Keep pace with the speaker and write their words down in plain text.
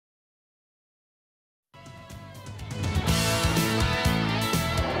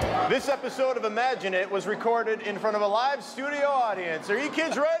This episode of Imagine It was recorded in front of a live studio audience. Are you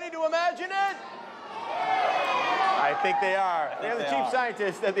kids ready to imagine it? I think they are. We have the chief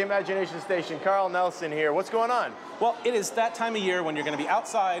scientist at the Imagination Station, Carl Nelson, here. What's going on? Well, it is that time of year when you're going to be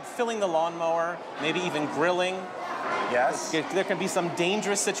outside filling the lawnmower, maybe even grilling. Yes. There can be some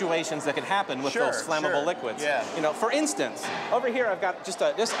dangerous situations that can happen with those flammable liquids. Yeah. You know, for instance, over here I've got just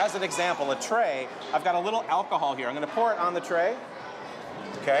as an example, a tray. I've got a little alcohol here. I'm going to pour it on the tray.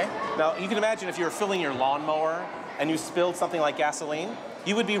 Okay. Now, you can imagine if you were filling your lawnmower and you spilled something like gasoline,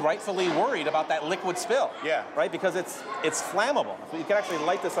 you would be rightfully worried about that liquid spill. Yeah. Right? Because it's flammable. You can actually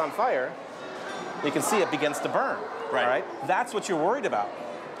light this on fire. You can see it begins to burn. Right. All right? That's what you're worried about.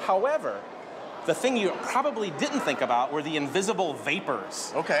 However, the thing you probably didn't think about were the invisible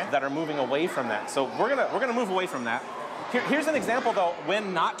vapors that are moving away from that. So we're gonna move away from that. Here's an example, though,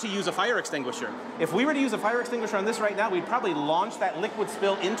 when not to use a fire extinguisher. If we were to use a fire extinguisher on this right now, we'd probably launch that liquid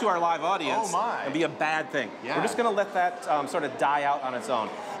spill into our live audience. Oh my. And be a bad thing. Yeah. We're just going to let that sort of die out on its own.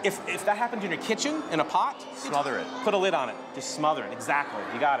 If that happened in your kitchen, in a pot, smother it. Put a lid on it. Just smother it. Exactly.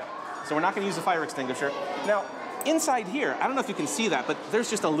 You got it. So we're not going to use a fire extinguisher. Now, inside here, I don't know if you can see that, but there's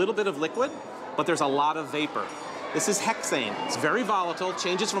just a little bit of liquid, but there's a lot of vapor. This is hexane. It's very volatile,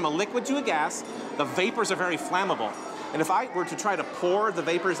 changes from a liquid to a gas. The vapors are very flammable. And if I were to try to pour the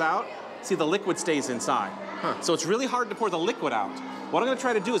vapors out, see, the liquid stays inside. So it's really hard to pour the liquid out. What I'm going to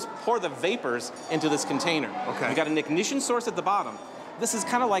try to do is pour the vapors into this container. Okay. We've got an ignition source at the bottom. This is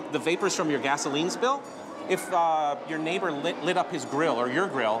kind of like the vapors from your gasoline spill. If your neighbor lit up his grill or your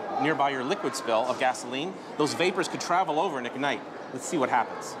grill nearby your liquid spill of gasoline, those vapors could travel over and ignite. Let's see what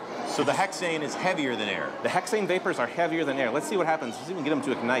happens. So the hexane is heavier than air. The hexane vapors are heavier than air. Let's see what happens. Let's see if we can get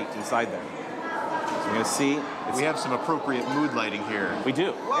them to ignite inside there. So you're going to see. We have some appropriate mood lighting here. We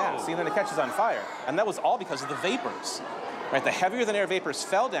do. Whoa. Yeah. See, then it catches on fire. And that was all because of the vapors. Right? The heavier than air vapors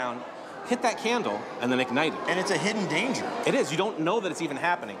fell down, hit that candle, and then ignited. And it's a hidden danger. It is. You don't know that it's even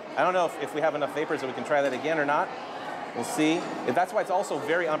happening. I don't know if we have enough vapors that we can try that again or not. We'll see. That's why it's also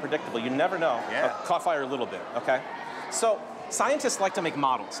very unpredictable. You never know. Yeah. Caught fire a little bit, okay? So scientists like to make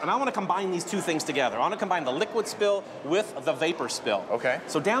models, and I want to combine these two things together. I want to combine the liquid spill with the vapor spill. Okay.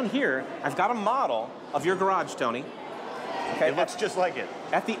 So down here, I've got a model of your garage, Tony. Okay. It looks just like it.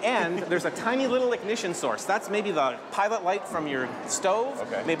 At the end, there's a tiny little ignition source. That's maybe the pilot light from your stove.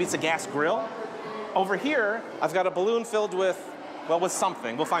 Okay. Maybe it's a gas grill. Over here, I've got a balloon filled with, well, with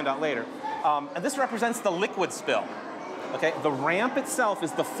something. We'll find out later. And this represents the liquid spill. Okay. The ramp itself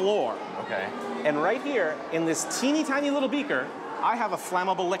is the floor. Okay. And right here, in this teeny tiny little beaker, I have a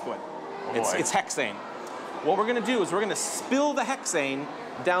flammable liquid. Oh it's hexane. What we're going to do is we're going to spill the hexane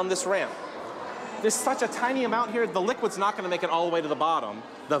down this ramp. There's such a tiny amount here, the liquid's not going to make it all the way to the bottom.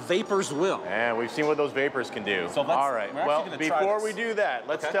 The vapors will. And we've seen what those vapors can do. So all right. Well, before we do that,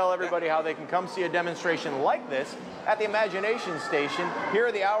 let's tell everybody how they can come see a demonstration like this at the Imagination Station. Here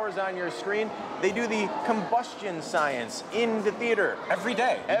are the hours on your screen. They do the combustion science in the theater. Every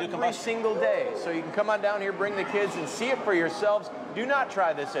day. Every single day. So you can come on down here, bring the kids, and see it for yourselves. Do not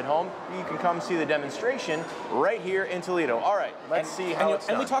try this at home. You can come see the demonstration right here in Toledo. All right, let's see how it's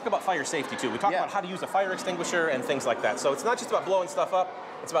done. And we talk about fire safety, too. We talk about how to use a fire extinguisher and things like that. So it's not just about blowing stuff up.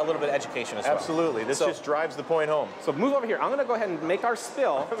 It's about a little bit of education as well. Absolutely. This just drives the point home. So move over here. I'm going to go ahead and make our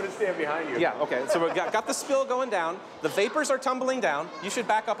spill. I'm going to stand behind you. Yeah, okay. So we've got the spill going down. The vapors are tumbling down. You should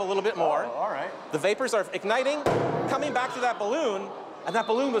back up a little bit more. Oh, all right. The vapors are igniting, coming back to that balloon, and that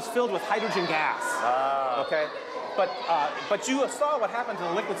balloon was filled with hydrogen gas. Okay? But you saw what happened to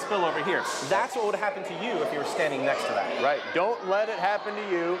the liquid spill over here. That's what would happen to you if you were standing next to that. Right. Don't let it happen to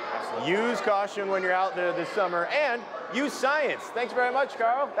you. Absolutely. Use caution when you're out there this summer, and use science. Thanks very much,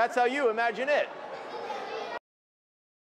 Carl. That's how you imagine it.